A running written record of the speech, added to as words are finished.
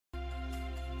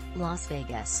Las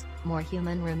Vegas, more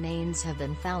human remains have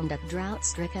been found at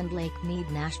drought-stricken Lake Mead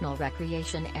National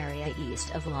Recreation Area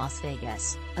east of Las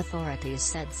Vegas, authorities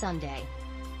said Sunday.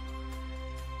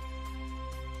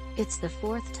 It's the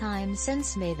fourth time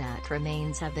since May that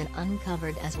remains have been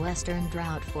uncovered as western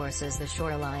drought forces the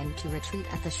shoreline to retreat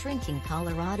at the shrinking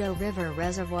Colorado River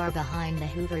reservoir behind the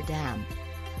Hoover Dam.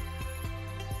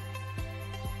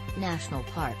 National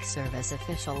Park Service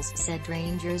officials said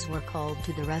rangers were called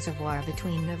to the reservoir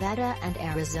between Nevada and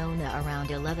Arizona around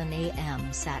 11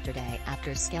 a.m. Saturday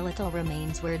after skeletal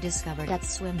remains were discovered at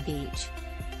Swim Beach.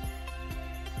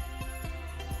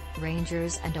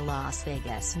 Rangers and a Las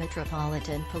Vegas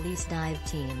Metropolitan Police dive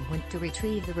team went to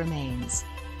retrieve the remains.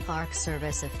 Park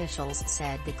Service officials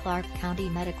said the Clark County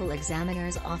Medical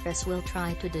Examiner's Office will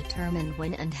try to determine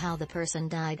when and how the person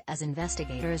died as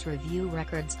investigators review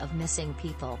records of missing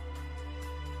people.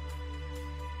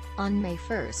 On May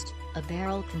 1, a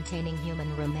barrel containing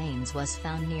human remains was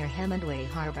found near Hemenway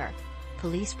Harbor.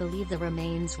 Police believe the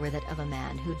remains were that of a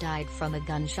man who died from a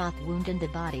gunshot wound and the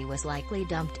body was likely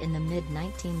dumped in the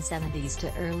mid-1970s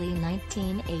to early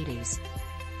 1980s.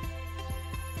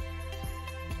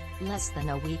 Less than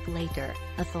a week later,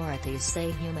 authorities say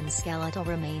human skeletal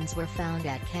remains were found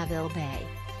at Calville Bay.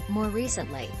 More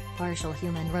recently, partial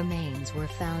human remains were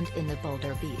found in the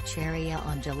Boulder Beach area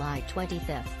on July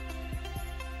 25.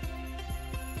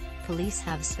 Police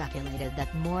have speculated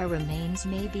that more remains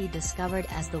may be discovered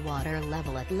as the water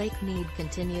level at Lake Mead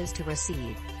continues to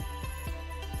recede.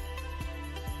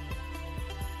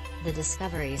 The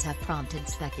discoveries have prompted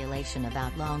speculation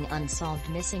about long-unsolved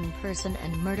missing person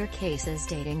and murder cases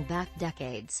dating back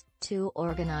decades, to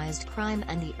organized crime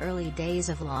and the early days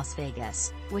of Las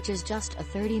Vegas, which is just a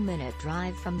 30-minute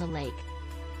drive from the lake.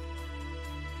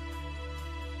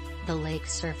 The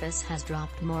lake's surface has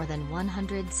dropped more than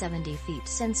 170 feet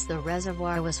since the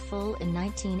reservoir was full in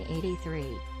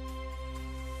 1983.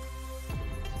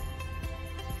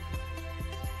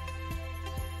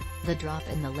 The drop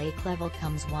in the lake level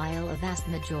comes while a vast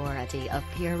majority of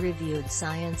peer-reviewed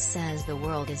science says the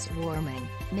world is warming,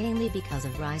 mainly because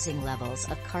of rising levels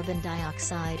of carbon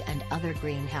dioxide and other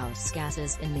greenhouse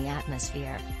gases in the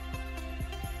atmosphere.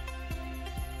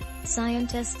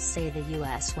 Scientists say the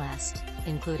U.S. West,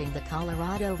 including the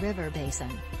Colorado River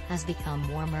basin, has become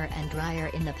warmer and drier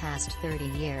in the past 30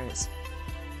 years.